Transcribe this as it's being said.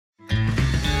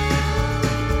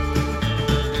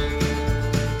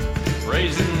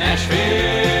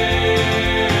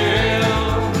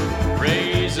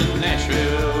Raising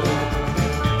Nashville.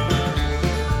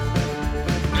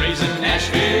 Raising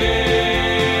Nashville.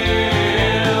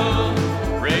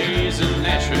 Raising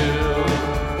Nashville.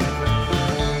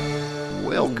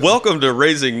 Welcome to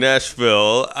Raising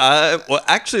Nashville.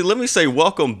 Actually, let me say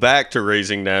welcome back to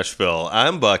Raising Nashville.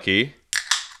 I'm Bucky.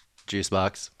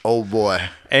 Juicebox. Oh boy.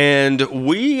 And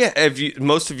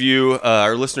most of you,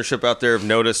 our listenership out there have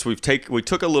noticed we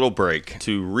took a little break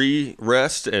to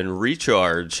rest and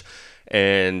recharge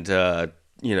and,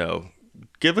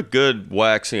 give a good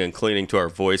waxing and cleaning to our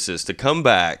voices to come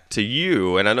back to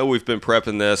you. And I know we've been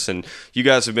prepping this and you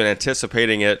guys have been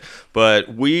anticipating it,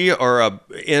 but we are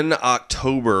in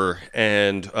October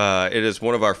and it is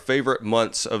one of our favorite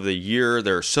months of the year.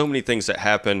 There are so many things that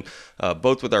happen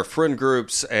both with our friend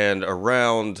groups and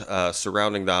around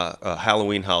surrounding the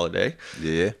Halloween holiday.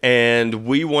 Yeah. And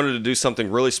we wanted to do something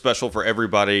really special for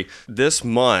everybody. This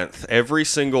month, every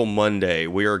single Monday,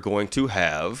 we are going to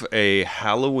have a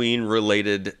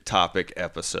Halloween-related topic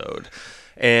episode.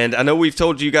 And I know we've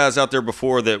told you guys out there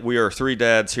before that we are three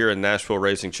dads here in Nashville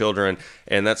raising children,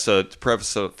 and that's a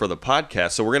preface for the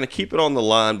podcast. So we're going to keep it on the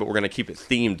line, but we're going to keep it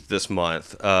themed this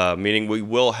month, meaning we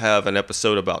will have an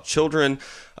episode about children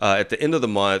at the end of the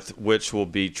month, which will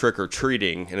be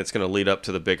trick-or-treating, and it's going to lead up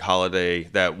to the big holiday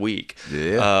that week.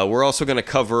 Yeah. We're also going to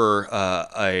cover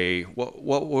what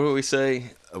do we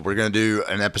say? We're going to do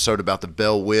an episode about the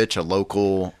Bell Witch, a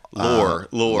local... Lore.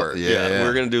 Yeah.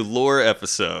 We're going to do lore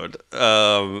episode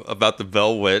about the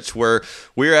Bell Witch, where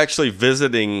we're actually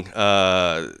visiting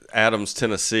Adams,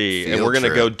 Tennessee, and we're going to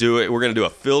go do it. We're going to do a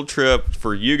field trip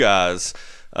for you guys.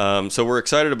 So we're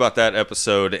excited about that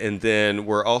episode, and then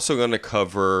we're also going to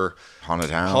cover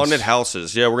haunted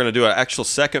houses. Yeah, we're going to do an actual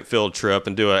second field trip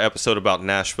and do an episode about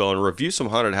Nashville and review some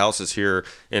haunted houses here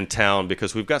in town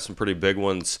because we've got some pretty big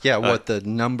ones. Yeah, the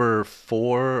number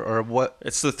 4 or what?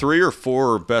 It's the 3 or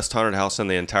 4 best haunted house in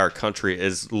the entire country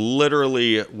is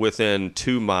literally within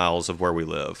 2 miles of where we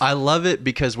live. I love it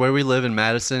because where we live in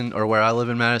Madison, or where I live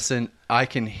in Madison, I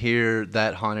can hear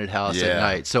that haunted house at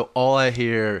night. So all I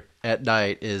hear at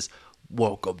night is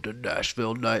 "Welcome to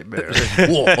Nashville Nightmare,"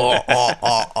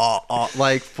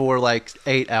 like for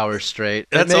 8 hours straight.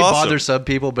 That's it may awesome. bother some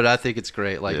people, but I think it's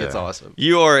great. It's awesome.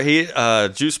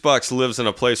 Juicebox lives in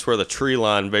a place where the tree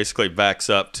line basically backs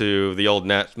up to the old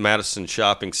Madison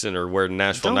Shopping Center where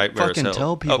Nashville Nightmare is held. Don't fucking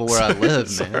tell people where I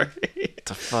live, man. What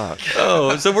the fuck?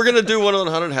 So we're going to do one on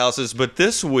haunted houses, but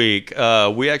this week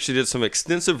we actually did some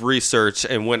extensive research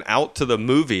and went out to the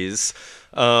movies.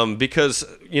 Because,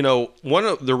 one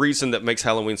of the reason that makes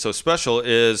Halloween so special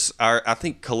is I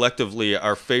think collectively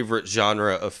our favorite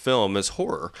genre of film is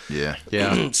horror. Yeah.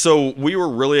 So we were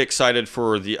really excited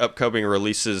for the upcoming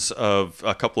releases of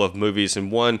a couple of movies,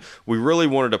 and one we really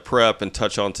wanted to prep and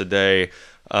touch on today.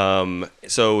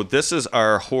 So this is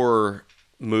our horror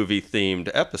movie themed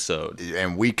episode.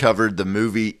 And we covered the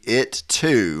movie It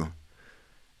 2.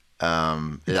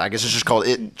 I guess it's just called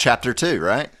It Chapter 2,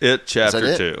 right? It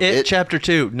Chapter 2. It Chapter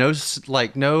 2. No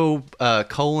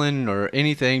colon or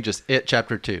anything, just It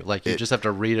Chapter 2. You just have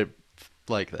to read it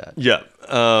like that. Yeah.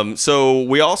 So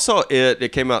we all saw It. It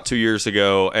came out 2 years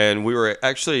ago, and we were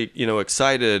actually,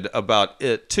 excited about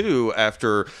It 2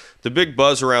 after the big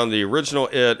buzz around the original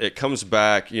It. It comes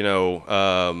back,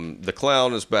 the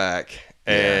clown is back.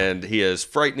 And he is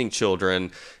frightening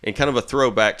children, and kind of a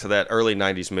throwback to that early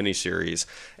 90s miniseries.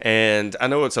 And I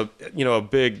know it's a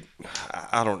big,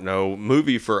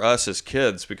 movie for us as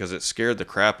kids because it scared the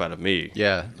crap out of me.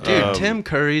 Yeah. Dude, Tim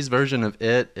Curry's version of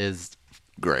It is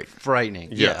great. Frightening.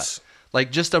 Yes. Yeah.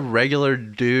 Just a regular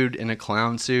dude in a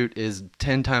clown suit is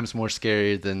 10 times more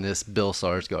scary than this Bill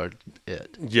Skarsgård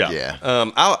It. Yeah.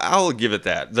 I'll give it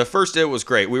that. The first It was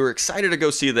great. We were excited to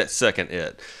go see that second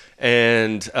It.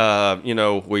 And,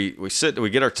 we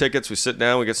get our tickets, we sit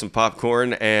down, we get some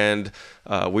popcorn, and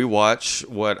we watch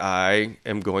what I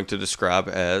am going to describe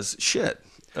as shit.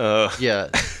 Yeah.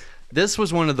 This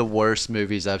was one of the worst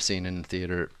movies I've seen in the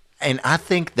theater. And I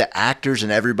think the actors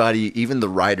and everybody, even the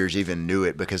writers, even knew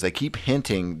it because they keep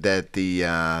hinting that the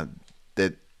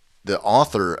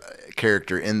author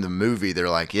character in the movie, they're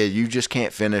like, yeah, you just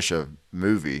can't finish a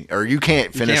movie, or you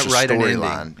can't finish a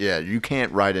storyline. Yeah, you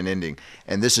can't write an ending.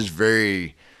 And this is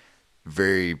very,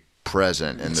 very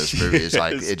present in this movie. It's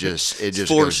like it just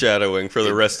foreshadowing for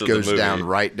the rest of the movie. Goes down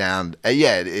right down.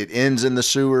 It ends in the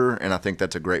sewer, and I think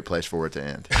that's a great place for it to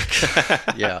end.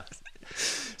 Yeah.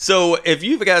 So if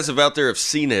you guys out there have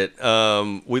seen it,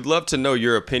 we'd love to know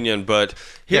your opinion. But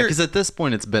Yeah, because at this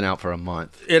point it's been out for a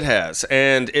month. It has,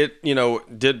 and it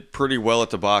did pretty well at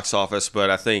the box office, but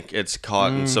I think it's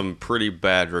caught in some pretty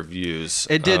bad reviews.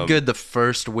 It did good the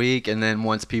first week, and then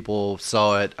once people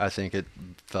saw it, I think it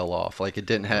fell off. Like it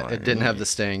didn't have the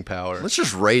staying power. Let's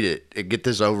just rate it and get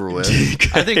this over with.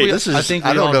 I think we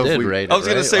all did rate it. I was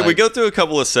going right? to say, we go through a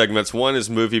couple of segments. One is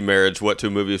movie marriage. What two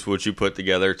movies would you put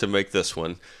together to make this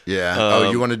one? Yeah.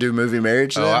 You want to do movie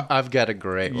marriage then? I've got a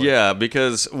great one. Yeah,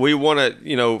 because we want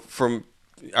to, from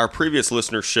our previous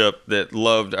listenership that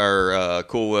loved our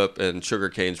Cool Whip and Sugar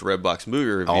Cane's Redbox movie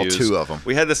reviews. All two of them.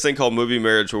 We had this thing called Movie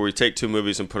Marriage where we take two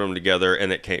movies and put them together,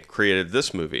 and it created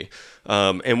this movie.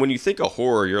 And when you think of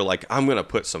horror, you're like, I'm going to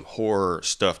put some horror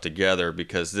stuff together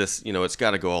because this, it's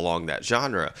got to go along that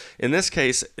genre. In this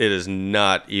case, it is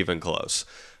not even close.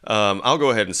 I'll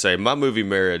go ahead and say my movie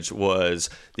marriage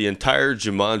was the entire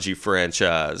Jumanji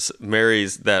franchise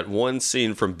marries that one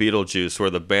scene from Beetlejuice where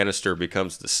the banister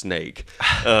becomes the snake.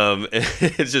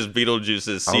 It's just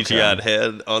Beetlejuice's CGI'd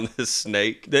head on this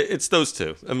snake. It's those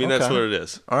two. I mean, that's what it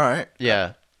is. All right.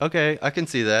 Yeah. Okay, I can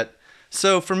see that.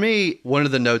 So for me, one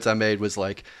of the notes I made was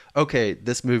like, okay,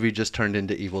 this movie just turned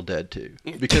into Evil Dead 2.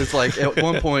 Because like at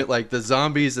one point, like the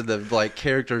zombies and the like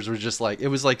characters were just like, it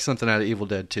was like something out of Evil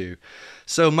Dead 2.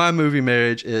 So my movie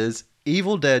marriage is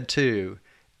Evil Dead 2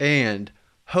 and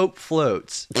Hope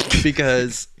Floats,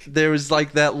 because there was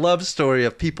like that love story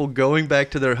of people going back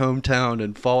to their hometown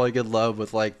and falling in love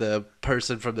with like the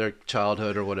person from their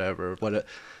childhood or whatever.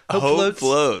 Hope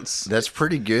floats. That's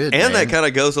pretty good. And man. that kind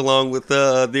of goes along with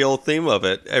the old theme of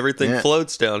it. Everything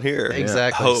floats down here.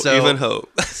 Exactly. Hope, So, even hope.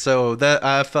 So that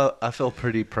I felt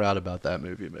pretty proud about that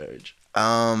movie marriage.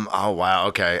 Oh wow.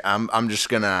 Okay. I'm just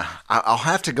gonna. I'll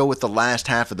have to go with the last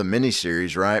half of the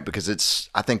miniseries, right? Because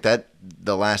I think that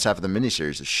the last half of the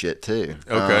miniseries is shit too.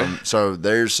 Okay. So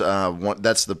there's one.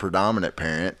 That's the predominant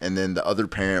parent, and then the other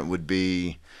parent would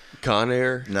be Con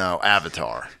Air. no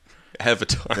Avatar.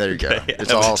 Avatar. There you go. Okay,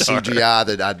 It's Avatar. all CGI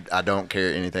that I don't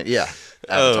care anything. Yeah.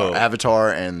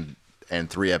 Avatar and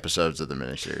 3 episodes of the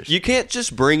miniseries. You can't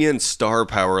just bring in star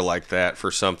power like that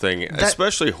for something,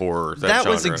 especially horror. That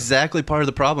was genre. exactly part of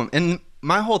the problem. And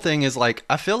my whole thing is like,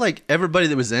 I feel like everybody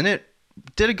that was in it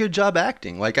did a good job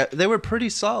acting. Like they were pretty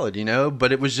solid,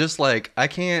 but it was just like, I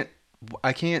can't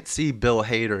see Bill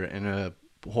Hader in a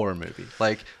horror movie.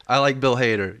 Like I like Bill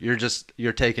Hader.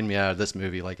 You're taking me out of this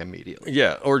movie like immediately.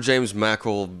 Yeah, or James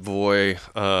McAvoy.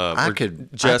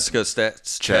 Jessica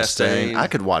Chastain. I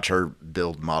could watch her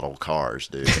build model cars,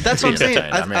 dude. That's what I'm saying.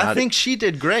 I I think she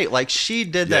did great. Like she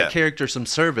did that character some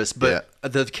service, but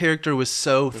the character was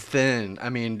so thin. I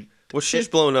mean, well, she's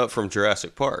blown up from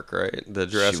Jurassic Park, right? The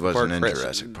Jurassic Park. She wasn't in franchise.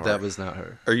 Jurassic Park. that was not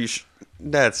her. Are you?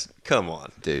 Come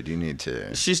on, Dude, you need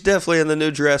to. she's definitely in the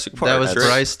new Jurassic Park. That was right?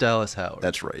 Bryce Dallas Howard.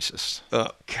 That's racist. Oh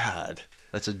God.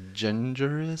 That's a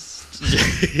gingerist.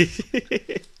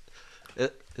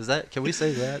 Is that? Can we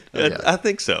say that? I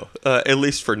think so. At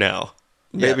least for now.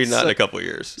 Maybe not in a couple of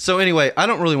years. So anyway, I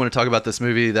don't really want to talk about this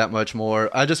movie that much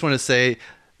more. I just want to say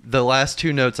the last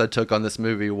 2 notes I took on this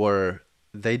movie were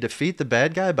they defeat the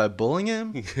bad guy by bullying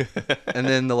him. And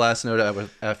then the last note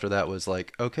after that was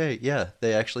like, okay, yeah,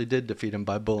 they actually did defeat him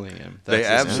by bullying him. They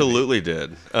absolutely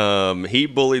did. He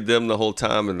bullied them the whole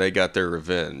time, and they got their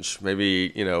revenge.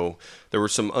 Maybe, there were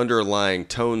some underlying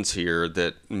tones here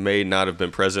that may not have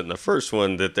been present in the first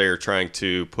one that they are trying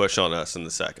to push on us in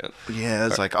the second. Yeah,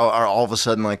 it's like are all of a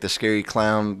sudden like the scary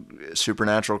clown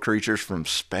supernatural creatures from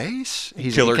space?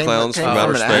 Killer clowns from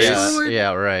outer an space. asteroid?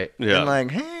 Yeah, right. Yeah. And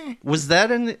like, hey, Was that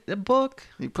in the book?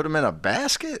 you put them in a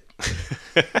basket?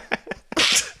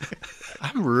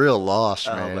 I'm real lost,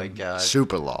 man. Oh my God.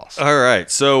 Super lost. All right.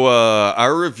 So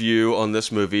our review on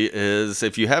this movie is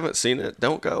if you haven't seen it,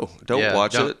 don't go. Don't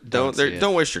watch it.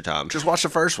 Don't waste your time. Just watch the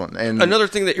first one. And Another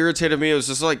thing that irritated me was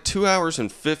it's like 2 hours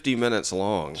and 50 minutes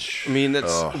long. I mean,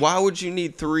 why would you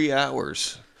need 3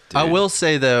 hours? I will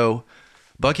say though,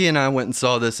 Bucky and I went and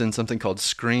saw this in something called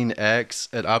Screen X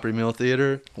at Opry Mill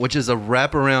Theater, which is a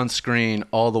wraparound screen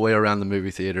all the way around the movie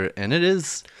theater, and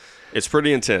It's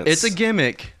pretty intense. it's a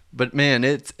gimmick, but man,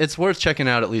 it's worth checking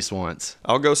out at least once.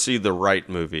 I'll go see the right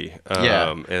movie.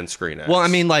 And Screen X. Well, I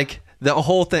mean, like the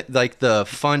whole thing, like the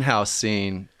funhouse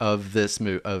scene of this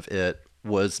of it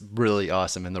was really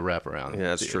awesome in the wraparound. Yeah,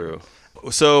 that's true.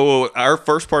 So our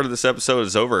first part of this episode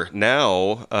is over.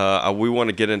 Now we want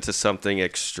to get into something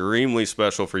extremely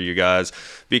special for you guys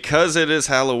because it is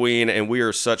Halloween and we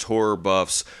are such horror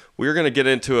buffs. We're going to get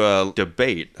into a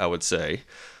debate, I would say,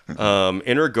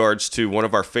 in regards to one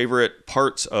of our favorite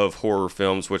parts of horror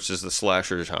films, which is the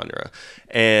slasher genre.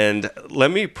 And let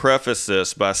me preface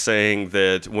this by saying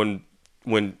that when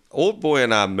when Old Boy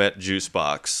and I met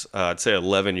Juicebox, I'd say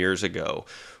 11 years ago.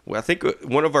 I think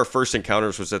one of our first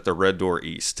encounters was at the Red Door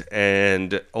East,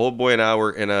 and Old Boy and I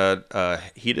were in a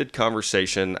heated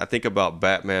conversation, I think, about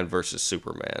Batman versus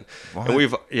Superman. What?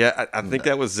 And I think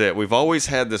that was it. We've always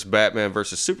had this Batman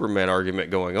versus Superman argument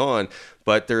going on,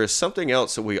 but there is something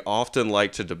else that we often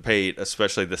like to debate,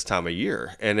 especially this time of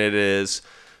year, and it is,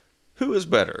 who is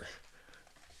better,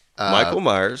 Michael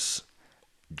Myers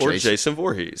or Jason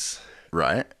Voorhees?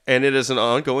 Right. And it is an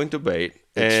ongoing debate.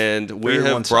 And we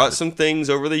have brought some things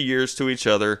over the years to each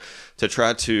other to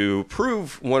try to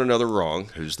prove one another wrong.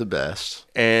 Who's the best?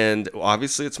 And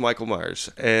obviously it's Michael Myers.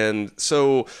 And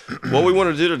so what we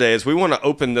want to do today is we want to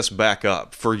open this back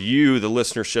up for you, the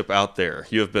listenership out there.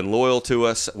 You have been loyal to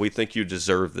us. We think you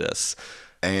deserve this.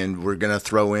 And we're going to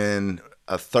throw in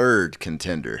a third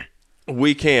contender.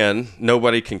 We can.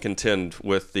 Nobody can contend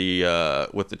with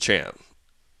the champ.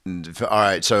 All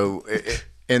right, so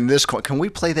in this, can we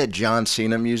play that John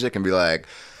Cena music and be like,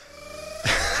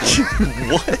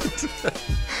 what?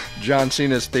 John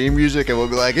Cena's theme music, and we'll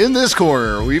be like, in this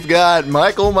corner, we've got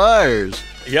Michael Myers.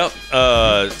 Yep,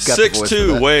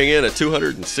 6'2", weighing in at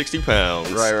 260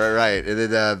 pounds. Right.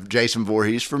 And then Jason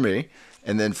Voorhees for me,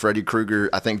 and then Freddy Krueger.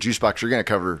 I think Juicebox, you're going to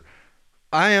cover.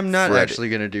 I am not actually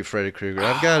going to do Freddy Krueger.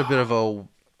 I've got a bit of a.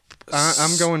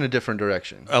 I'm going a different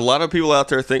direction. A lot of people out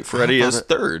there think Freddy is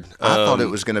third. I thought it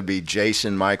was going to be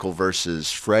Jason, Michael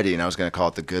versus Freddy, and I was going to call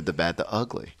it The Good, the Bad, the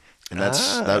Ugly. And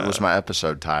that was my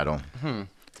episode title.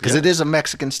 Because it is a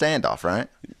Mexican standoff, right?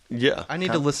 Yeah. I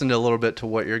need to listen to a little bit to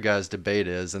what your guys' debate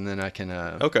is, and then I can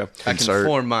I can Insert.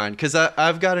 form mine. Because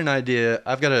I've got an idea.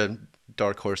 I've got a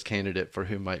dark horse candidate for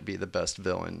who might be the best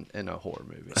villain in a horror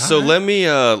movie. So let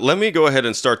me go ahead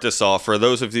and start this off. For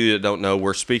those of you that don't know,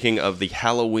 we're speaking of the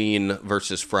Halloween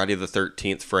versus Friday the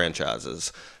 13th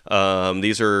franchises.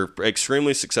 These are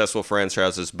extremely successful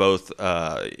franchises, both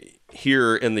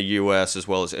here in the U.S. as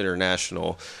well as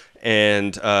international.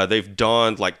 And they've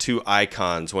donned like two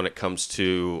icons when it comes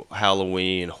to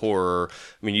Halloween horror.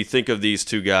 I mean, you think of these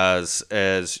two guys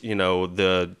as,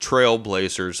 the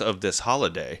trailblazers of this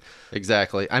holiday.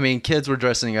 Exactly. I mean, kids were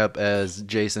dressing up as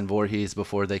Jason Voorhees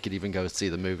before they could even go see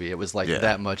the movie. It was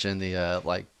that much in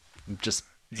the just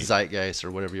zeitgeist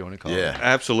or whatever you want to call it. Yeah,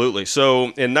 absolutely. So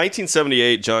in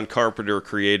 1978, John Carpenter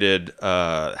created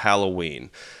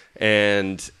Halloween.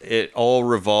 And it all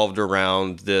revolved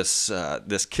around this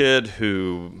kid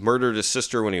who murdered his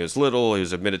sister when he was little. He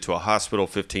was admitted to a hospital.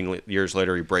 15 years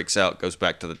later, he breaks out, goes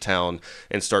back to the town,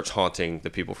 and starts haunting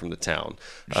the people from the town.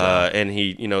 Sure. And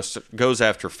he, goes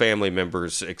after family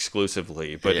members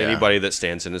exclusively, but anybody that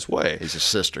stands in his way. He's a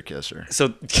sister kisser. So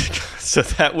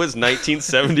that was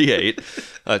 1978.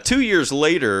 2 years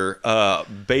later,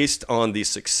 based on the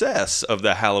success of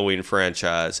the Halloween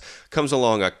franchise, comes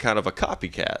along a kind of a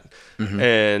copycat. Mm-hmm.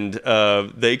 And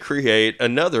they create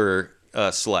another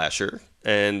slasher,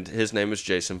 and his name is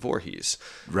Jason Voorhees.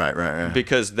 Right.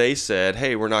 Because they said,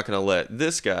 hey, we're not going to let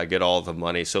this guy get all the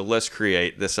money, so let's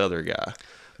create this other guy.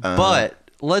 But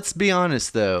let's be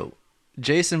honest, though.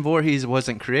 Jason Voorhees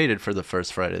wasn't created for the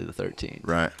first Friday the 13th.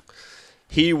 Right.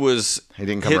 He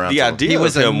didn't come around. The idea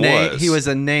of him was he was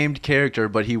a named character,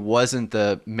 but he wasn't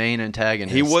the main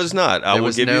antagonist. He was not. I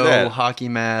will give you that. There was no hockey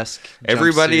mask.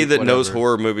 Everybody that knows whatever.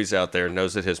 horror movies out there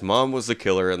knows that his mom was the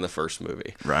killer in the first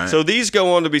movie. Right. So these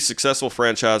go on to be successful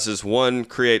franchises. One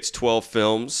creates 12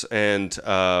 films, and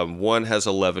one has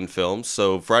 11 films.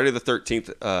 So Friday the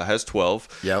 13th has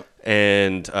 12. Yep.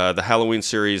 And the Halloween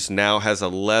series now has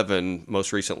 11,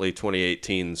 most recently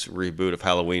 2018's reboot of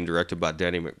Halloween, directed by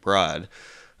Danny McBride.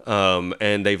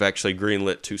 And they've actually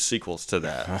greenlit 2 sequels to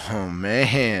that. Oh,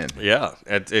 man. Yeah.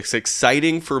 It's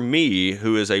exciting for me,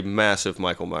 who is a massive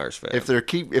Michael Myers fan. If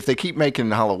they keep making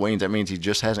Halloweens, that means he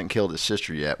just hasn't killed his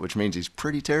sister yet, which means he's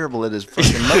pretty terrible at his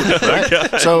fucking motive,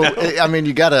 right? So, I mean,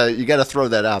 you gotta throw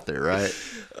that out there, right?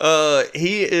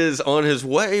 He is on his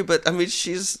way, but I mean,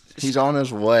 he's on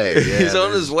his way. Yeah, he's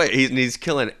on his way. He's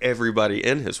killing everybody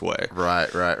in his way. Right.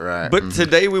 But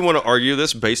today we want to argue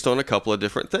this based on a couple of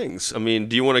different things. I mean,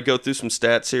 do you want to go through some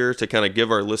stats here to kind of give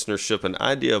our listenership an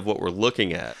idea of what we're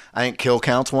looking at? I think kill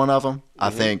count's one of them. Mm-hmm. I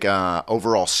think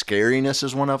overall scariness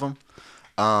is one of them.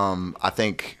 I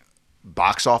think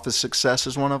box office success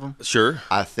is one of them. Sure.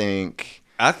 I think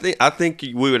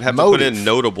we would have to put in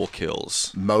notable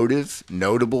kills.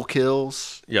 Notable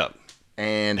kills. Yeah.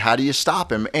 And how do you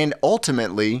stop him? And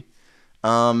ultimately,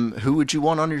 who would you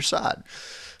want on your side?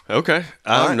 Okay,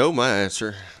 I know my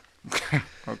answer.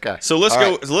 Okay. So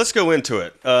let's go into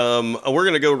it. I'm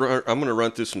gonna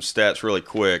run through some stats really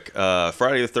quick.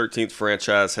 Friday the 13th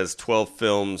franchise has 12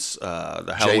 films.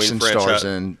 The Halloween Jason franchise stars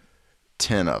in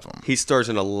 10 of them. He stars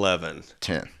in 11.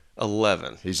 10.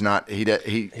 11. He's not. He's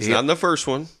Not in the first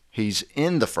one, He's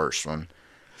in the first one.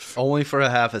 Only for a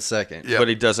half a second. but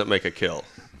he doesn't make a kill.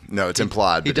 No, it's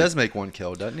implied. He but does make one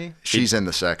kill, doesn't he? She's in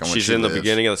the second one. She's She in the lives.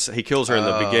 beginning of the. He kills her in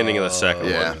the beginning of the second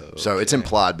Yeah. one. So it's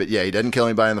implied, but yeah, he doesn't kill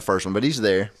anybody in the first one, but he's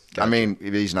there. I mean,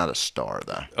 he's not a star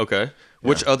though. Okay.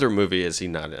 Which other movie is he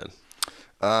not in?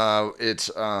 It's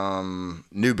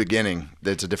New Beginning.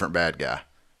 It's a different bad guy.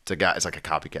 It's a guy. It's like a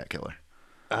copycat killer.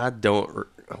 I don't.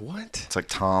 What? It's like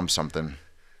Tom something.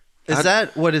 Is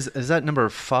that number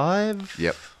 5?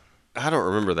 Yep. I don't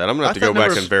remember that. I'm gonna have I to go thought back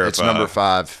number- and verify. It's number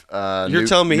 5. You're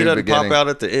telling me he New doesn't Beginning. pop out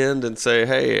at the end and say,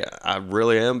 "Hey, I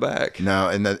really am back." No,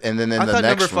 and then in I the thought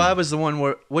next number 5 one, was the one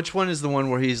where. Which one is the one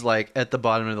where he's like at the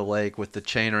bottom of the lake with the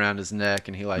chain around his neck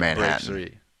and he like breaks Manhattan.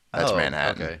 free? That's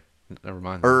Manhattan. Okay, never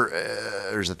mind. or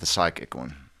is it the psychic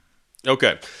one?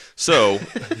 Okay,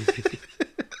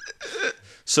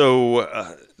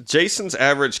 so Jason's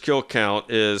average kill count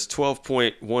is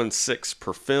 12.16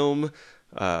 per film.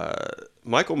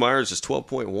 Michael Myers is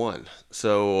 12.1.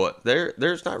 So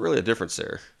there's not really a difference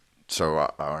there. So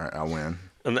I win.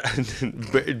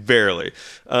 Barely.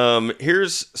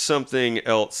 Here's something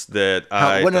else that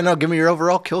No, give me your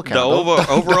overall kill count.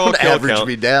 Overall don't kill average count.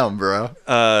 me down, bro.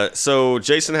 So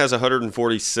Jason has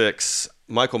 146.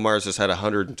 Michael Myers has had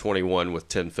 121 with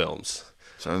 10 films.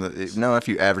 So no, if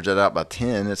you average that out by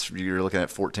 10, you're looking at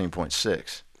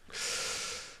 14.6.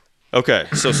 Okay,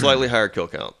 so slightly higher kill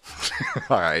count.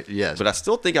 All right, yes. But I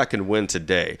still think I can win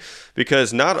today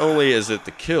because not only is it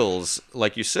the kills,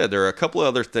 like you said, there are a couple of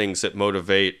other things that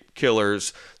motivate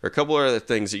killers. There are a couple of other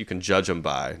things that you can judge them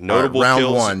by. Notable round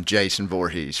kills. 1, Jason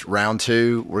Voorhees. Round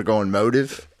 2, we're going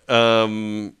motive.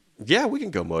 Yeah, we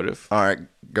can go motive. All right,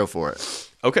 go for it.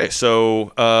 Okay,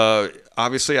 so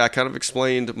obviously I kind of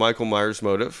explained Michael Myers'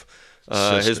 motive.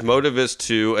 His motive is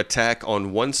to attack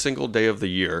on one single day of the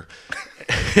year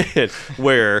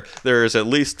where there is at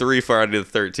least 3 Friday the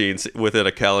 13th within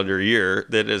a calendar year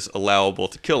that is allowable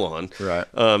to kill on. Right.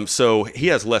 So he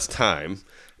has less time.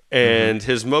 And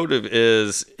his motive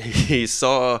is he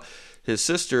saw his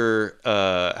sister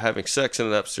having sex in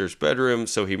an upstairs bedroom,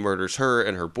 so he murders her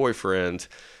and her boyfriend.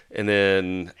 And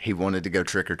then He wanted to go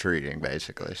trick-or-treating,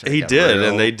 basically. So he got did, real-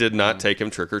 and they did not take him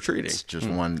trick-or-treating. It's just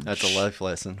one That's a life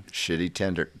lesson. shitty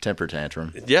temper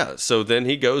tantrum. Yeah, so then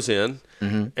he goes in,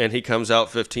 and he comes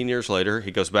out 15 years later.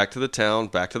 He goes back to the town,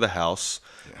 back to the house,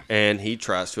 and he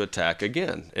tries to attack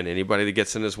again. And anybody that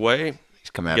gets in his way He's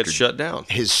come after. gets shut down.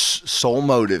 His sole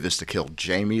motive is to kill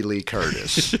Jamie Lee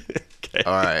Curtis. Okay.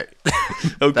 All right.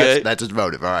 Okay, That's his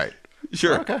motive. All right.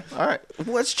 sure. Okay. All right.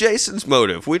 What's Jason's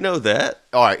motive? We know that.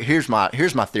 All right. Here's my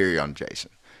theory on Jason.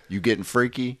 You getting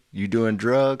freaky? You doing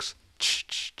drugs?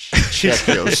 Check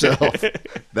yourself.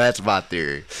 That's my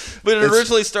theory. But it It's-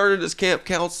 originally started as camp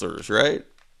counselors, right?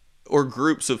 Or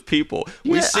groups of people.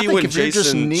 We Yeah, I see think when if you're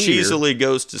just Jason near- cheesily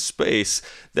goes to space,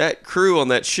 that crew on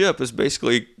that ship is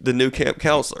basically the new camp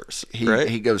counselors, right?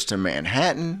 He goes to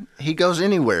Manhattan. He goes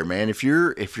anywhere, man. If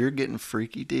you're getting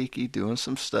freaky deaky, doing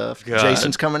some stuff, God.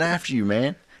 Jason's coming after you,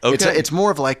 man. Okay. It's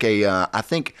more of like a. I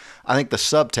think the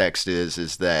subtext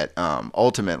is that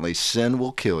ultimately sin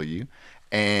will kill you,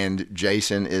 and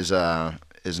Jason is an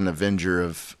avenger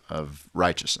of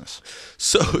righteousness.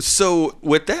 So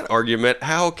with that argument,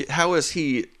 how is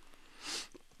he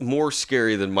more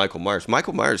scary than Michael Myers?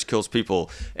 Michael Myers kills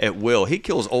people at will. He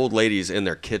kills old ladies in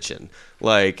their kitchen.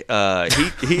 Like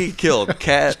he killed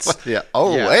cats. Yeah.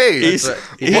 Oh, Yeah. hey. He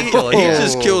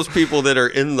just kills people that are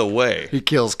in the way. He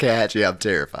kills cats. Yeah, I'm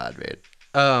terrified,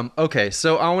 man. Okay,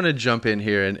 so I want to jump in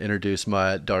here and introduce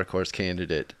my dark horse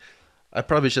candidate. I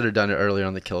probably should have done it earlier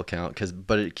on the kill count,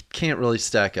 but it can't really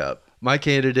stack up. My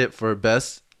candidate for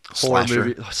best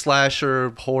slasher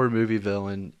horror movie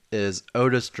villain is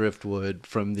Otis Driftwood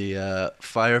from the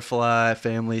Firefly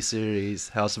family series,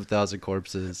 House of a Thousand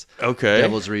Corpses, Okay.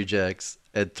 Devil's Rejects,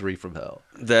 and 3 from Hell.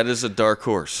 That is a dark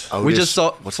horse. We Otis- just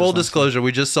saw, what's full his last disclosure,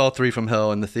 we just saw 3 from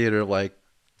Hell in the theater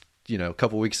a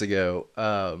couple weeks ago.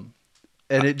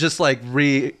 And it just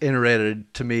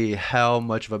reiterated to me how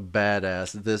much of a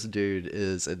badass this dude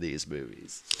is in these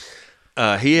movies.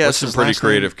 He has What's some his pretty last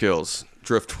creative kills.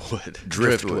 Driftwood.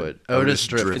 Driftwood. Otis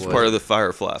Driftwood. It's part of the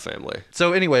Firefly family.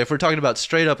 So anyway, if we're talking about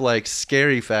straight up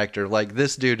scary factor,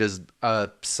 this dude is a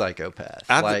psychopath.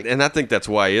 And I think that's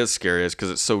why he is scary, is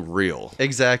because it's so real.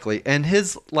 Exactly. And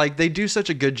his they do such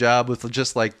a good job with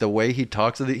just the way he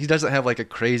talks. He doesn't have a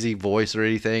crazy voice or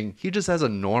anything. He just has a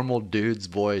normal dude's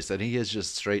voice, and he is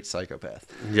just straight psychopath.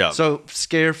 Yeah. So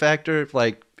scare factor,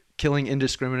 killing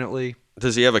indiscriminately,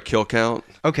 Does he have a kill count?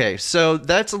 Okay, so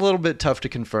that's a little bit tough to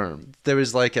confirm. There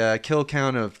was like a kill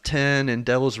count of 10 in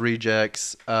Devil's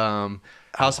Rejects.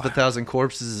 House of a Thousand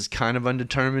Corpses is kind of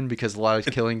undetermined because a lot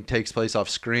of killing takes place off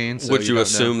screen. So Would you don't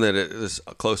assume know. that it is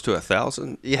close to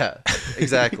 1,000? Yeah,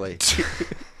 exactly.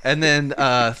 And then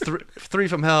Three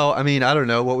from Hell, I mean, I don't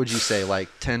know. What would you say? Like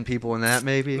 10 people in that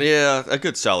maybe? Yeah, a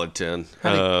good solid 10.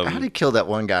 How did he kill that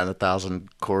one guy in 1,000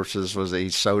 Corpses? Was he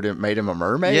made him a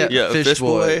mermaid? Yeah, Fish Fish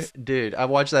Boy. Dude, I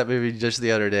watched that movie just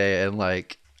the other day and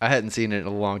like I hadn't seen it in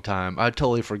a long time. I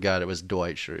totally forgot it was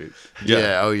Dwight Schrute.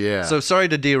 Yeah. Oh, yeah. So sorry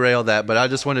to derail that, but I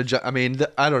just want to. I mean,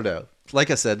 I don't know. Like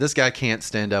I said, this guy can't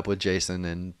stand up with Jason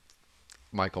and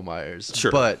Michael Myers.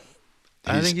 Sure. But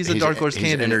I think he's a dark horse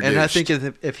candidate, and I think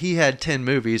if he had 10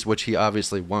 movies, which he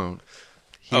obviously won't,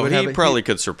 he probably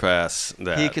could surpass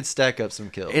that. He could stack up some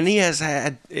kills. And he has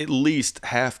had at least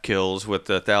half kills with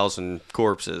 1,000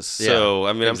 corpses. So,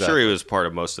 I mean, I'm sure he was part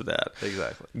of most of that.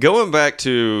 Exactly. Going back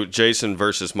to Jason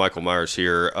versus Michael Myers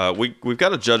here, we've got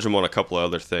to judge him on a couple of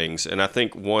other things. And I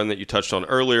think one that you touched on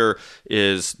earlier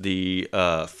is the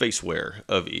face wear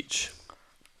of each.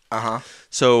 Uh-huh.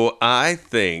 So I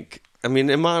think, I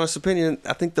mean, in my honest opinion,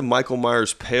 I think the Michael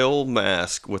Myers pale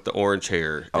mask with the orange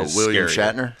hair is William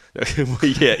scarier.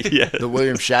 Shatner? yeah. The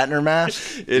William Shatner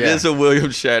mask? It is a William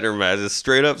Shatner mask. It's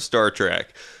straight up Star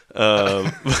Trek.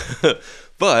 But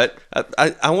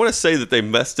I want to say that they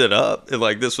messed it up. And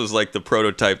like this was like the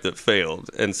prototype that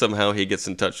failed, and somehow he gets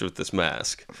in touch with this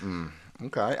mask.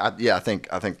 Okay. I think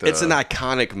It's an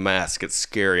iconic mask. It's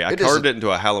scary. I carved it into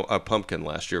a pumpkin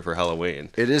last year for Halloween.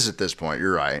 It is at this point.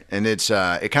 You're right, and it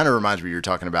kind of reminds me. You're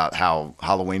talking about how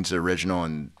Halloween's the original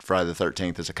and Friday the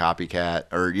 13th is a copycat,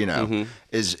 or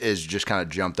is just kind of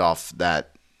jumped off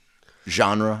that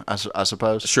genre, I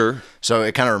suppose. Sure. So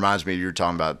it kind of reminds me. You're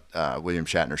talking about William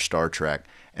Shatner's Star Trek,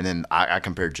 and then I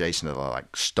compared Jason to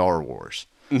like Star Wars.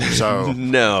 So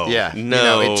no,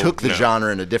 it took the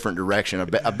genre in a different direction,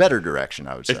 a better direction,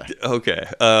 I would say. Okay,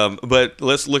 but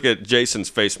let's look at Jason's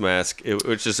face mask,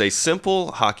 which is a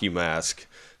simple hockey mask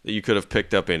that you could have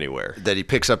picked up anywhere. That he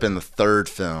picks up in the third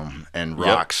film and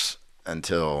rocks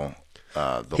until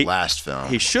the last film.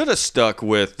 He should have stuck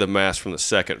with the mask from the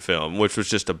second film, which was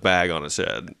just a bag on his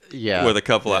head, with a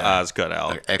couple of eyes cut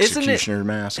out. Executioner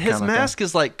mask. His mask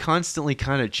is like constantly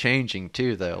kind of changing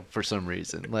too, though, for some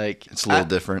reason. Like it's a little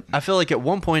different. I feel like at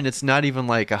one point it's not even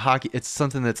like a hockey. It's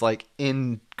something that's like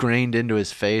ingrained into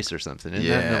his face or something. Isn't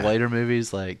that in the later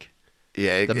movies? Like,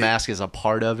 the mask is a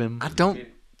part of him. I don't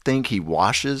think he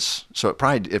washes, so it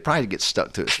probably gets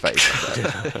stuck to his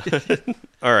face.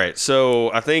 All right,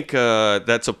 so I think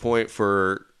that's a point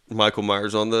for Michael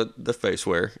Myers on the face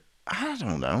wear. I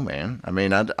don't know, man. I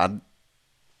mean, I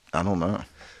don't know.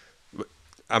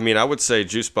 I mean, I would say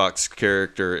Juicebox's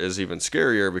character is even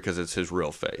scarier because it's his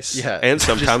real face. Yeah. And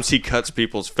sometimes he cuts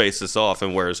people's faces off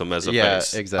and wears them as a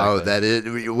face. Yeah, exactly. Oh, that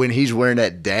is when he's wearing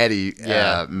that daddy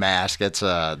mask.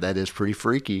 That is pretty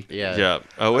freaky. Yeah. Yeah.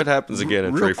 Oh, it happens again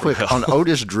in Real Three quick from Hell. on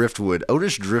Otis Driftwood.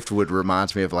 Otis Driftwood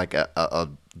reminds me of like a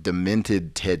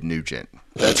demented Ted Nugent.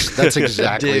 That's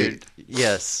exactly. Dude,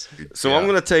 yes. So I'm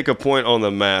going to take a point on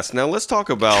the mask. Now let's talk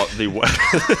about the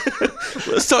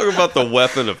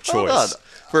weapon of choice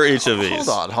for each of these.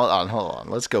 Hold on.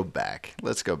 Let's go back.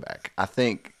 I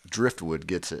think Driftwood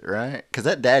gets it right because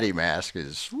that daddy mask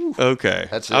is okay.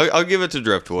 That's it. I'll give it to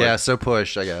Driftwood. Yeah. So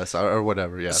push, I guess, or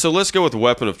whatever. Yeah. So let's go with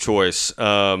weapon of choice.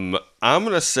 I'm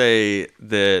going to say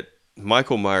that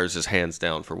Michael Myers is hands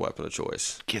down for weapon of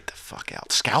choice. Get the fuck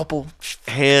out. Scalpel?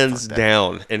 Hands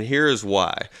down. And here is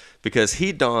why. Because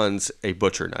he dons a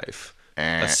butcher knife.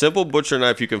 A simple butcher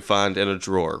knife you can find in a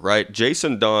drawer, right?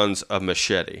 Jason dons a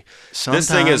machete. This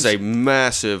thing is a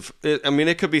massive,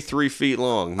 it could be 3 feet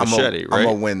long machete, right? I'm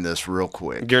going to win this real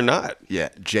quick. You're not. Yeah,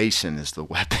 Jason is the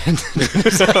weapon.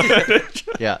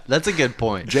 Yeah, that's a good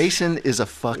point. Jason is a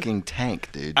fucking tank,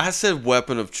 dude. I said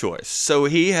weapon of choice. So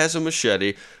he has a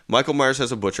machete. Michael Myers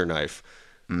has a butcher knife.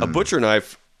 A butcher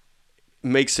knife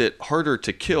makes it harder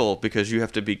to kill because you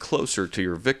have to be closer to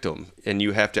your victim and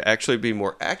you have to actually be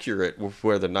more accurate with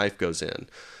where the knife goes in.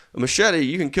 A machete,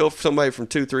 you can kill somebody from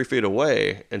 2-3 feet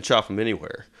away and chop them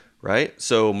anywhere, right?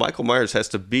 So Michael Myers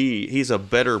he's a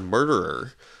better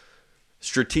murderer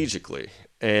strategically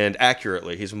and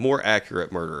accurately. He's a more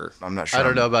accurate murderer. I'm not sure. I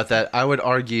don't know about that. I would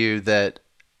argue that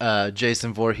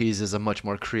Jason Voorhees is a much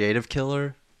more creative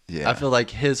killer. Yeah. I feel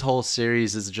like his whole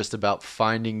series is just about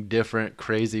finding different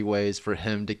crazy ways for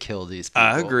him to kill these people.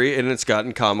 I agree, and it's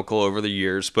gotten comical over the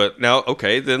years. But now,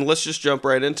 okay, then let's just jump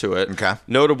right into it. Okay.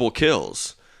 Notable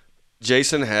kills.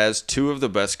 Jason has 2 of the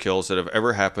best kills that have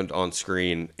ever happened on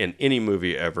screen in any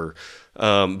movie ever.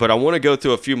 But I want to go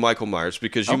through a few Michael Myers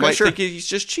because you might think he's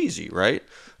just cheesy, right?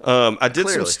 I did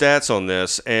some stats on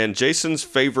this, and Jason's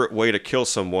favorite way to kill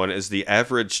someone is the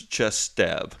average chest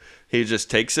stab. He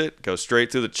just takes it, goes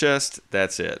straight through the chest.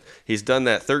 That's it. He's done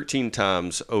that 13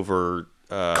 times over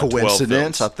 12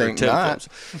 films, I think not.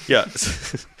 Films. Yeah.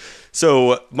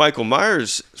 So Michael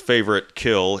Myers' favorite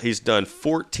kill, he's done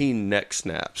 14 neck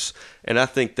snaps. And I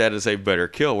think that is a better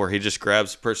kill where he just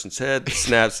grabs the person's head,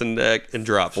 snaps the neck, and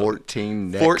drops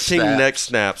 14 them. neck 14 snaps. neck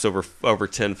snaps over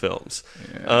 10 films.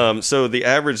 Yeah. So the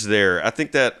average there, I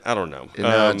think that, I don't know.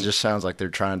 It just sounds like they're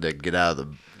trying to get out of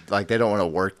the, like they don't want to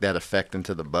work that effect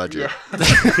into the budget.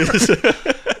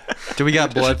 Yeah. Do we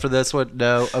got blood for this one?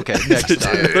 No? Okay, next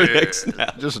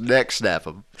time. Just neck snap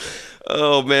them.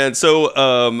 Oh, man. So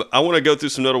I want to go through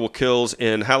some notable kills.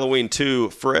 In Halloween 2,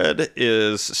 Fred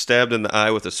is stabbed in the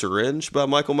eye with a syringe by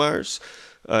Michael Myers.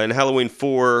 In Halloween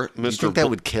 4, Mr. You think that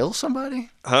would kill somebody?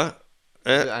 Huh?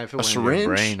 If it went syringe? in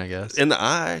your brain, I guess. In the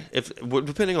eye,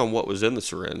 depending on what was in the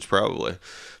syringe, probably.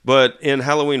 But in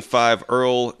Halloween 5,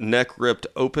 Earl neck ripped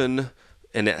open,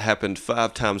 and it happened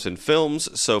 5 times in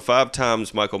films. So 5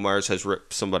 times Michael Myers has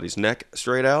ripped somebody's neck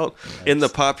straight out. In the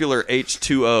popular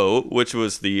H2O, which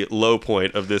was the low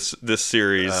point of this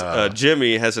series,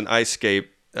 Jimmy has an ice skate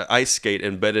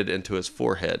embedded into his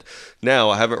forehead.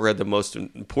 Now, I haven't read the most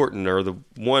important, or the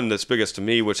one that's biggest to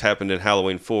me, which happened in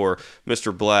Halloween 4,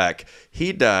 Mr. Black.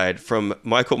 He died from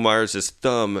Michael Myers'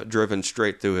 thumb driven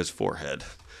straight through his forehead.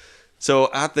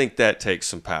 So I think that takes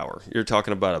some power. You're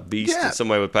talking about a beast and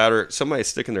somebody with powder. Somebody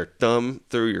sticking their thumb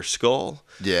through your skull.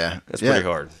 Yeah. That's pretty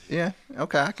hard. Yeah.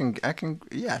 Okay. I can,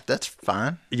 yeah, that's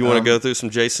fine. You want to go through some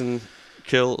Jason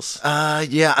kills?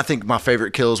 Yeah, I think my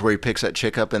favorite kill is where he picks that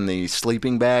chick up in the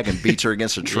sleeping bag and beats her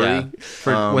against a tree.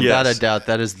 Yeah. Without a doubt,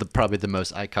 that is probably the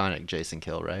most iconic Jason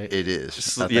kill, right? It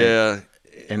is. Yeah.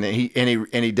 And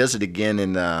he does it again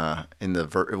in the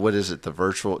what is it, the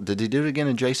virtual? Did he do it again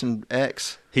in Jason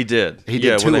X? He did. He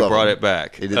did two when they of brought them. it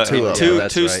back. He did two of them.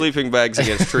 Two sleeping bags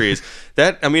against trees.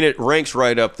 It ranks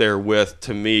right up there with,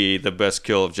 to me, the best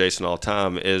kill of Jason all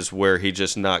time is where he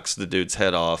just knocks the dude's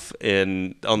head off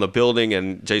on the building,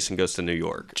 and Jason goes to New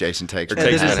York. Jason takes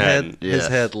Manhattan. His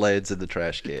head lands in the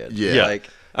trash can. Yeah.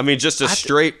 Just a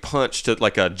straight punch to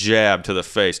like a jab to the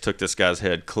face took this guy's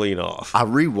head clean off. I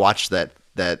rewatched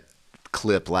that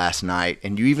clip last night,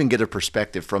 and you even get a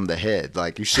perspective from the head.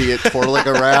 Like you see it twirling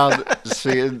around,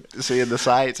 seeing the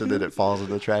sights, and then it falls in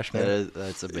the trash can.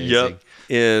 That's amazing. Yep.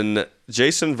 In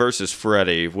Jason versus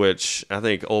Freddy, which I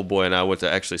think Old Boy and I went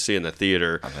to actually see in the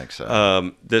theater. I think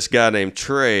so. This guy named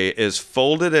Trey is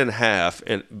folded in half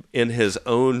in his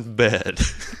own bed.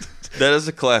 That is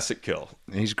a classic kill.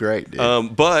 He's great,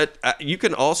 dude. But you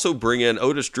can also bring in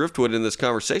Otis Driftwood in this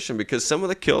conversation because some of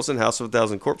the kills in House of a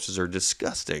Thousand Corpses are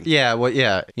disgusting. Yeah, well,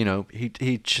 yeah.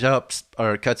 He chops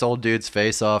or cuts old dude's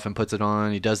face off and puts it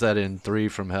on. He does that in 3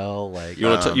 from Hell. Like, you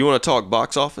want to talk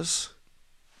box office?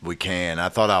 We can. I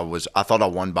thought I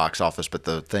won box office, but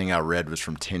the thing I read was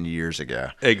from 10 years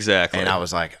ago. Exactly. And I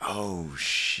was like, oh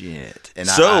shit. And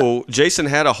Jason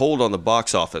had a hold on the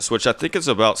box office, which I think is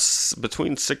about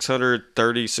between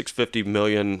 630, 650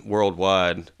 million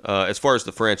worldwide, as far as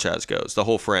the franchise goes, the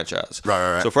whole franchise.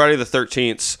 Right. So Friday the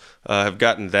 13th have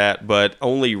gotten that, but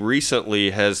only recently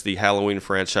has the Halloween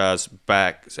franchise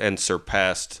back and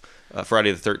surpassed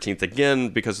Friday the 13th again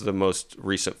because of the most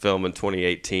recent film in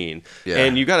 2018. Yeah.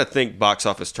 And you got to think box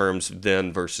office terms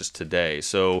then versus today.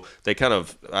 So they kind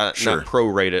of not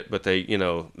prorate it, but they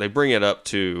bring it up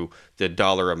to the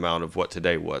dollar amount of what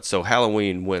today was. So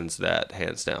Halloween wins that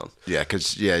hands down. Yeah,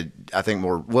 because I think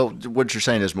what you're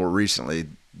saying is more recently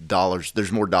dollars.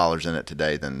 There's more dollars in it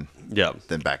today than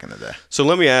back in the day. So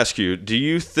let me ask you: do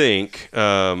you think?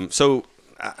 I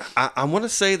want to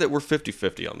say that we're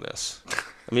 50-50 on this.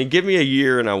 I mean, give me a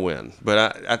year and I win.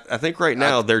 But I think right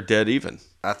now they're dead even.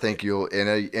 I think you'll in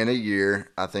a year.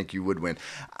 I think you would win.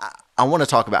 I want to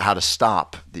talk about how to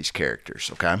stop these characters.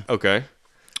 Okay. Okay.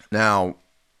 Now,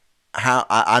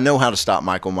 I know how to stop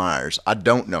Michael Myers. I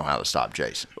don't know how to stop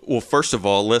Jason. Well, first of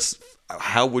all,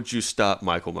 how would you stop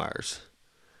Michael Myers?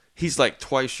 He's like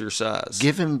twice your size.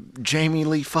 Give him Jamie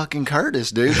Lee fucking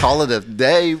Curtis, dude. Call it a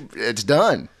day. It's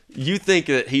done. You think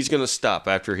that he's going to stop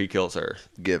after he kills her?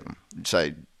 Give him.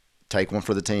 Say, take one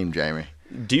for the team, Jamie.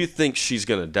 Do you think she's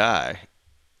going to die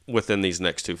within these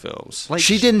next 2 films? Like,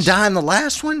 she didn't die in the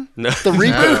last one? No. The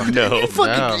reboot?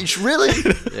 No.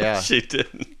 Really? Yeah. She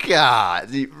didn't.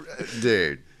 God.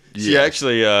 Dude. She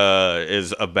actually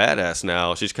is a badass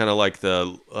now. She's kind of like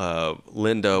the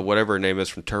Linda, whatever her name is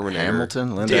from Terminator.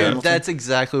 Linda Hamilton? That's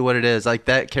exactly what it is. Like,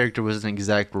 that character was an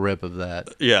exact rip of that.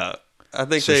 Yeah. I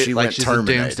think So she went she's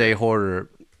Terminator. a doomsday horror.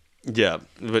 Yeah,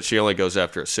 but she only goes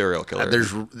after a serial killer.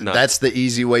 That's the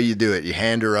easy way you do it. You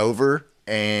hand her over,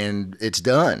 and it's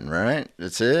done, right?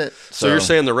 That's it. So you're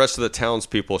saying the rest of the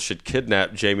townspeople should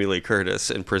kidnap Jamie Lee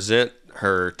Curtis and present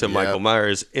her to Michael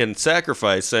Myers in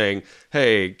sacrifice, saying,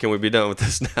 "Hey, can we be done with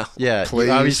this now?" Yeah, Please.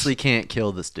 you obviously can't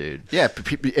kill this dude. Yeah,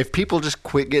 if people just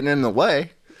quit getting in the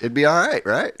way, it'd be all right,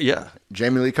 right? Yeah.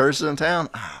 Jamie Lee Curtis is in town.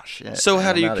 Oh shit. So how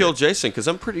I'm do you outta kill here. Jason? Because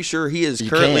I'm pretty sure he is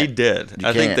currently can't. dead. You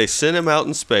I think can't. they sent him out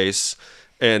in space,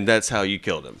 and that's how you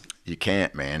killed him. You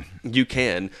can't, man. You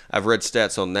can. I've read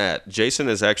stats on that. Jason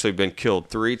has actually been killed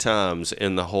 3 times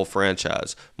in the whole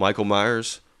franchise. Michael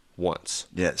Myers, once.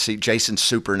 Yeah, see, Jason's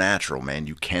supernatural, man.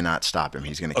 You cannot stop him.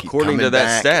 He's going to keep According coming to that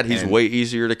back, stat, he's and way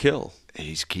easier to kill.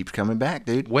 He keeps coming back,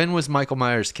 dude. When was Michael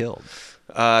Myers killed?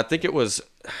 I think it was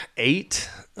 8.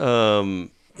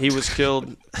 He was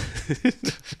killed.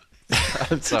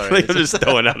 I'm sorry. I'm just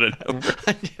throwing out a number.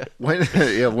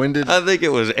 When did? I think it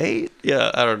was 8.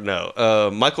 Yeah, I don't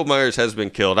know. Michael Myers has been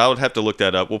killed. I would have to look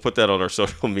that up. We'll put that on our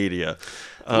social media.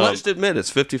 Just admit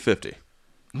it's 50-50.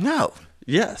 No,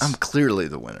 Yes. I'm clearly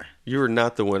the winner. You are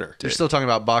not the winner. You're still talking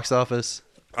about box office?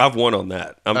 I've won on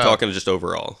that. I'm talking just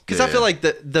overall. Because I feel like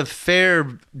the fair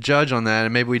judge on that,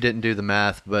 and maybe we didn't do the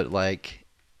math, but like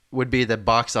would be the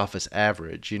box office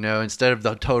average, you know, instead of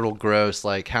the total gross,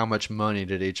 like how much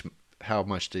did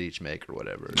each make or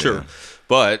whatever. Sure. Yeah.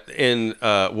 But in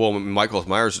Michael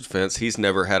Myers' defense, he's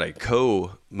never had a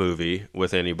co-movie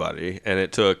with anybody, and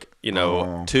it took,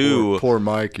 poor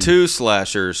Mikey. 2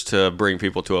 slashers to bring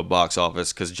people to a box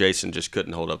office because Jason just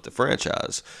couldn't hold up the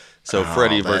franchise. So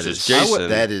Freddy versus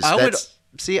Jason.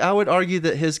 I would argue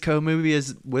that his co-movie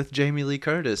is with Jamie Lee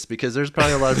Curtis because there's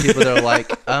probably a lot of people that are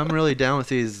like, I'm really down with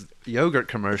these yogurt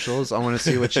commercials. I want to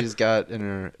see what she's got in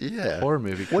her horror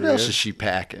movie career. What else is she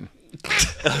packing?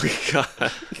 Oh,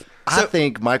 God. I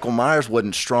think Michael Myers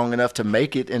wasn't strong enough to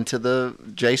make it into the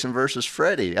Jason versus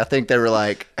Freddy. I think they were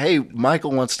like, "Hey,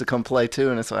 Michael wants to come play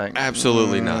too," and it's like,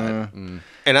 Absolutely not.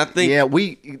 And I think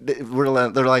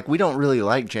they're like, we don't really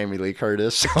like Jamie Lee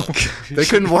Curtis, so they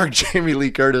couldn't work Jamie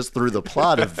Lee Curtis through the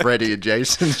plot of Freddy and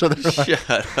Jason. So they're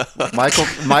like,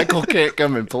 Michael can't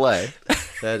come and play.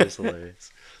 That is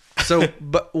hilarious. So,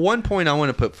 but one point I want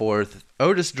to put forth: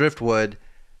 Otis Driftwood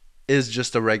is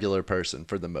just a regular person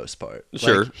for the most part.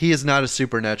 Sure. Like, he is not a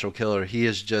supernatural killer. He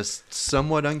is just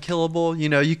somewhat unkillable. You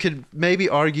know, you could maybe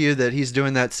argue that he's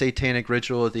doing that satanic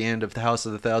ritual at the end of the House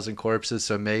of the Thousand Corpses,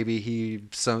 so maybe he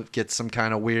gets some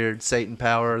kind of weird Satan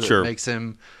power that makes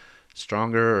him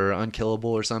stronger or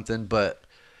unkillable or something. But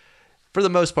for the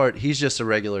most part, he's just a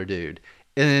regular dude.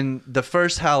 In the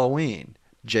first Halloween,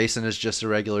 Jason is just a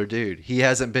regular dude. He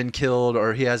hasn't been killed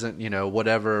or he hasn't,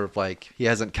 whatever, like he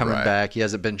hasn't come back. He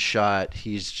hasn't been shot.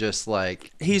 He's just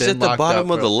like he's at the bottom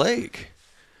of the lake.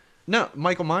 No,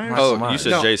 Michael Myers? You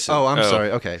said Jason. Oh, I'm sorry.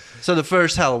 Okay. So the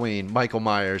first Halloween, Michael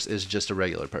Myers is just a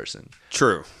regular person.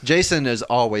 True. Jason is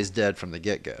always dead from the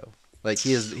get-go. Like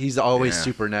he's always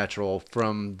supernatural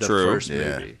from the first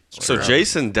movie. So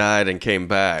Jason died and came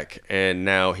back, and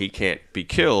now he can't be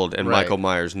killed, and Michael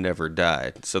Myers never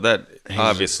died. So that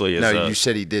obviously is. No, you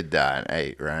said he did die in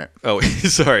 8, right? Oh,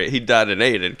 sorry, he died in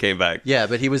 8 and came back. Yeah,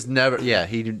 but he was never. Yeah,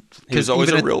 he was always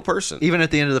a real person. Even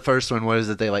at the end of the first one, what is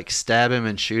it? They like stab him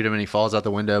and shoot him, and he falls out the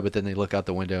window. But then they look out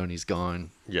the window, and he's gone.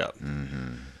 Yeah.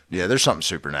 Mm-hmm. Yeah, there's something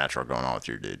supernatural going on with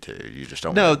your dude too. You just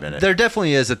don't want to admit it. There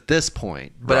definitely is at this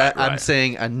point. But I'm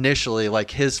saying initially, like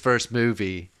his first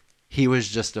movie, he was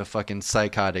just a fucking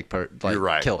psychotic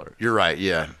killer. You're right.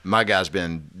 Yeah, my guy's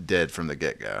been dead from the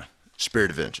get-go.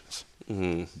 Spirit of Vengeance,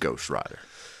 Ghost Rider.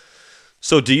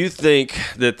 So do you think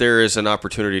that there is an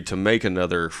opportunity to make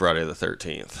another Friday the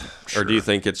 13th? Or do you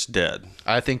think it's dead?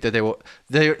 I think that they will.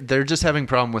 They're just having a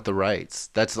problem with the rights.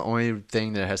 That's the only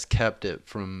thing that has kept it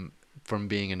from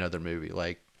being another movie.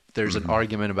 Like there's an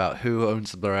argument about who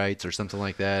owns the rights or something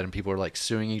like that, and people are like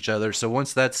suing each other. So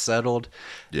once that's settled,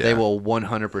 they will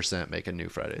 100% make a new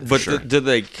Friday. But do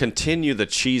they continue the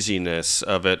cheesiness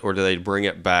of it, or do they bring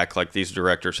it back like these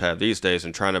directors have these days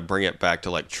and trying to bring it back to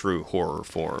like true horror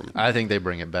form? I think they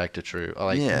bring it back to true,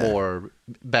 more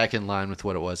back in line with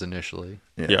what it was initially.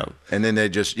 Yeah. And then they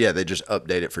just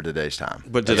update it for today's time.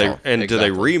 But do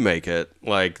they remake it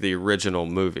like the original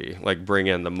movie? Like bring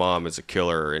in the mom as a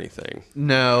killer or anything?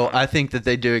 No, I think that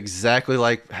they do exactly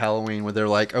like Halloween, where they're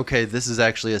like, okay, this is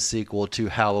actually a sequel to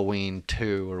Halloween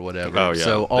 2 or whatever. Oh yeah.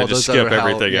 So all they those just skip other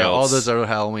everything else. all those other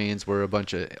Halloweens were a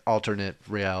bunch of alternate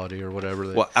reality or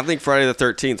whatever. Well, I think Friday the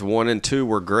 13th 1 and 2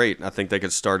 were great. I think they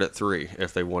could start at 3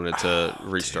 if they wanted to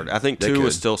restart it. I think 2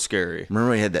 was still scary. Remember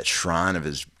Remember he had that shrine of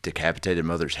his decapitated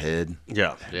mother's head?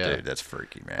 Yeah. Dude, that's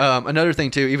freaky, man. Another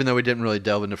thing too, even though we didn't really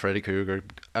delve into Freddy Krueger,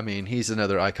 I mean, he's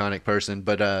another iconic person.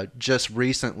 But just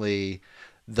recently,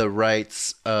 the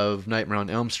rights of Nightmare on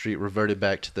Elm Street reverted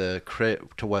back to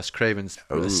Wes Craven's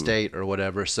estate or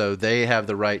whatever. So they have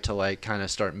the right to like kind of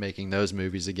start making those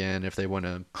movies again if they want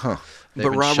to. Huh.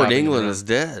 But Robert Englund is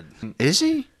dead. Is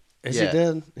he? Is he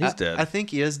dead? He's dead. I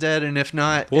think he is dead, and if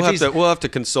not, we'll have to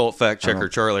consult fact checker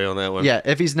Charlie on that one. Yeah,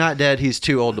 if he's not dead, he's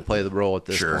too old to play the role at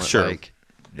this point. Sure. Like,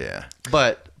 Yeah.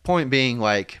 but point being,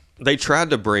 like, they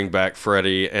tried to bring back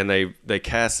Freddy, and they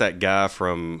cast that guy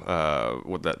from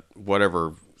what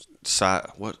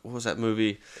was that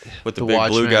movie with the big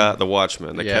Watchmen. blue guy, The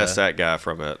Watchmen? They Yeah. cast that guy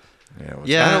from it.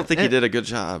 yeah, I don't think he did a good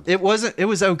job. It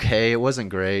was okay. It wasn't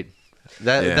great.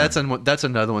 Yeah. That's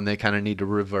another one they kind of need to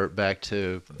revert back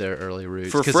to their early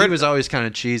roots, For because Fred- he was always kind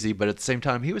of cheesy, but at the same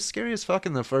time he was scary as fuck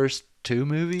in the first 2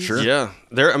 movies. Sure. Yeah,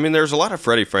 there's a lot of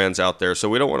Freddy fans out there, so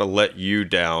we don't want to let you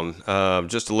down.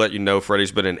 Just to let you know,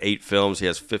 Freddy's been in 8 films. He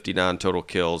has 59 total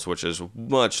kills, which is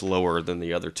much lower than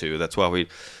the other 2. That's why we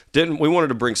wanted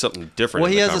to bring something different.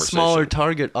 Well, in he the has a smaller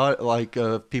conversation.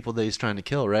 target, people that he's trying to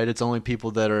kill, right? It's only people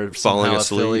that are Falling somehow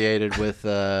asleep. affiliated with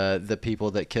the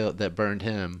people that burned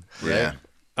him. Right? Yeah.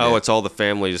 Oh, it's all the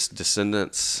family's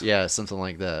descendants. Yeah, something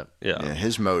like that. Yeah. Yeah,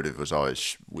 his motive was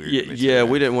always weird. Yeah, to me, yeah, too.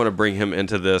 we didn't want to bring him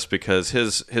into this because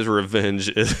his revenge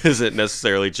isn't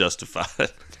necessarily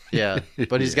justified. Yeah,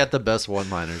 but he's got the best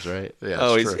one-liners, right? Yeah,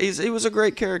 Oh, it's true. he was a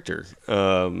great character.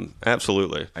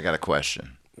 Absolutely. I got a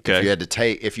question. Okay.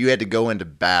 If you had to go into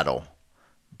battle,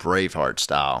 Braveheart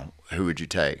style, who would you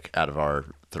take out of our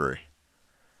 3?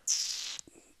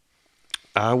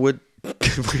 I would.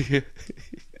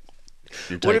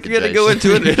 You're What if taking you had to go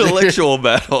Jason. into an intellectual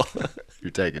battle? You're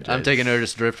taking Jason. I'm taking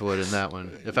Ernest Driftwood in that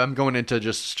one. If I'm going into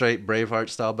just straight Braveheart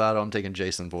style battle, I'm taking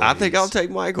Jason Voorhees. I think I'll take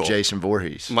Michael. Jason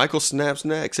Voorhees. Michael snaps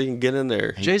neck so he can get in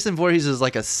there. Jason Voorhees is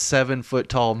like a 7-foot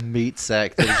tall meat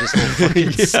sack that just will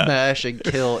fucking smash and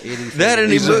kill anything. That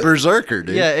and He's a berserker,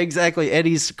 dude. yeah, exactly.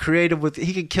 Eddie's creative with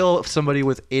he could kill somebody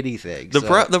with anything.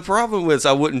 The problem is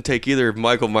I wouldn't take either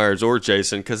Michael Myers or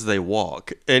Jason because they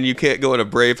walk, and you can't go in a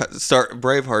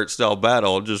Braveheart style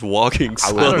battle just walking I I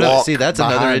slow. don't know. walk See, that's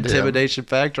another behind him. intimidation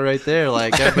factor right there.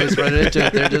 Like everybody's running into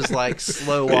it, they're just like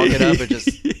slow walking up and just.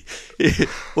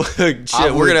 Well,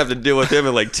 shit, we're gonna have to deal with him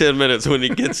in like 10 minutes when he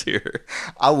gets here.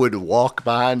 I would walk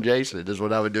behind Jason. Is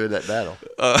what I would do in that battle.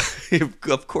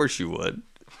 Of course you would.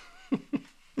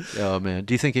 Oh man,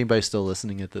 do you think anybody's still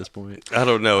listening at this point? I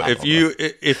don't know.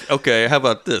 If okay, how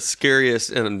about this?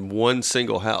 Scariest in one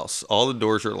single house. All the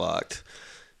doors are locked.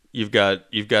 You've got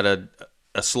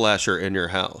a slasher in your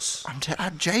house.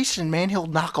 I'm Jason, man. He'll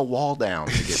knock a wall down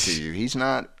to get to you. He's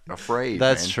not afraid.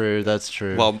 That's man. true. That's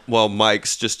true. While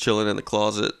Mike's just chilling in the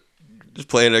closet, just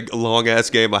playing a long ass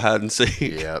game of hide and seek.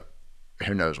 Yep.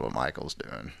 Who knows what Michael's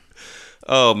doing?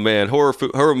 Oh man,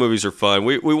 horror movies are fun.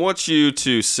 We want you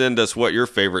to send us what your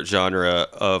favorite genre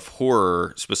of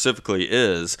horror specifically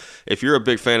is. If you're a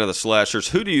big fan of the slashers,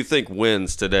 who do you think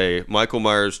wins today? Michael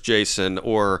Myers, Jason,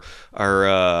 or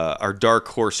our dark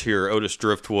horse here, Otis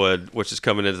Driftwood, which is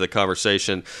coming into the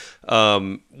conversation.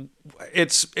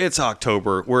 It's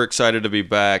October. We're excited to be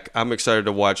back. I'm excited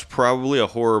to watch probably a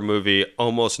horror movie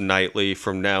almost nightly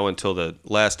from now until the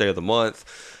last day of the month.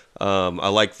 I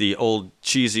like the old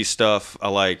cheesy stuff.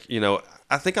 I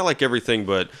think I like everything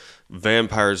but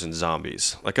vampires and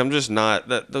zombies. Like I'm just not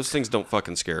those things don't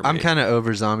fucking scare me. I'm kind of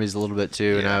over zombies a little bit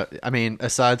too, Yeah. and I mean,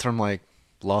 aside from like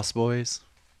Lost Boys,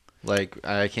 like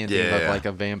I can't think of Yeah. like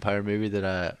a vampire movie that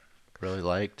I really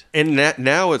liked. And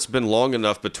now it's been long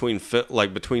enough between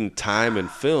time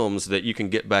and films that you can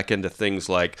get back into things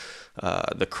like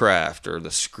The Craft or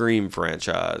the Scream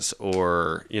franchise,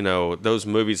 or those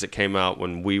movies that came out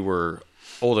when we were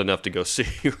old enough to go see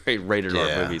rated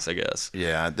R movies, I guess.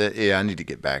 Yeah, I need to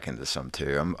get back into some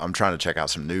too. I'm trying to check out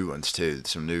some new ones too.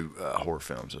 Some new horror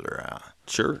films that are out.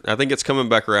 Sure, I think it's coming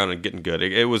back around and getting good.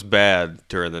 It was bad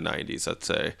during the '90s, I'd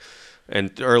say. And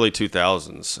early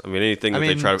 2000s. I mean, anything that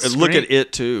they try to look at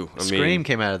it too. Scream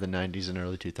came out of the 90s and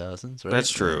early 2000s, right? That's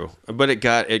true, but it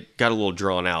got a little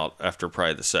drawn out after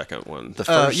probably the second one. The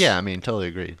first, yeah, I mean, totally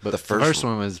agree. But the first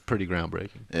one was pretty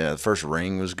groundbreaking. yeah, the first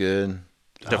Ring was good.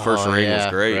 The first Ring was yeah,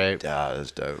 great. right. Yeah,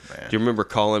 that's dope, man. Do you remember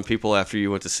calling people after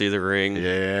you went to see the Ring?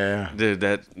 Yeah, Dude,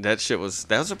 that shit was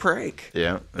a prank.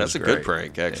 yeah, That's a good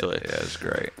prank, actually. Yeah, it's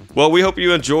great. Well, we hope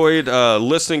you enjoyed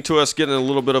listening to us, getting a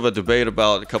little bit of a debate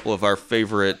about a couple of our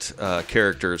favorite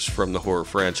characters from the horror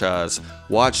franchise.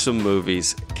 Watch some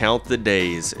movies, count the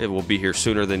days. It will be here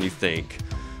sooner than you think.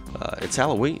 It's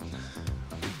Halloween.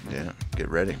 Yeah, get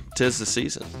ready. 'Tis the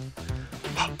season.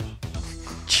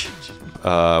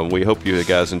 We hope you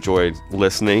guys enjoyed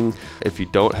listening. If you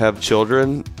don't have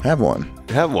children, Have one.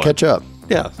 have one. Catch up.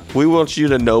 Yeah, we want you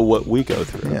to know what we go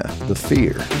through. Yeah, the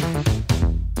fear.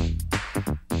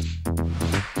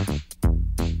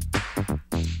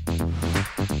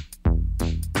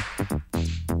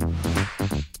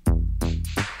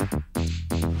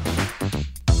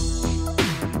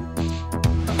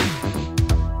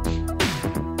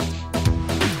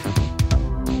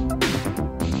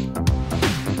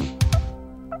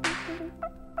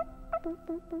 Boop,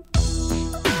 boop,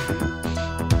 boop.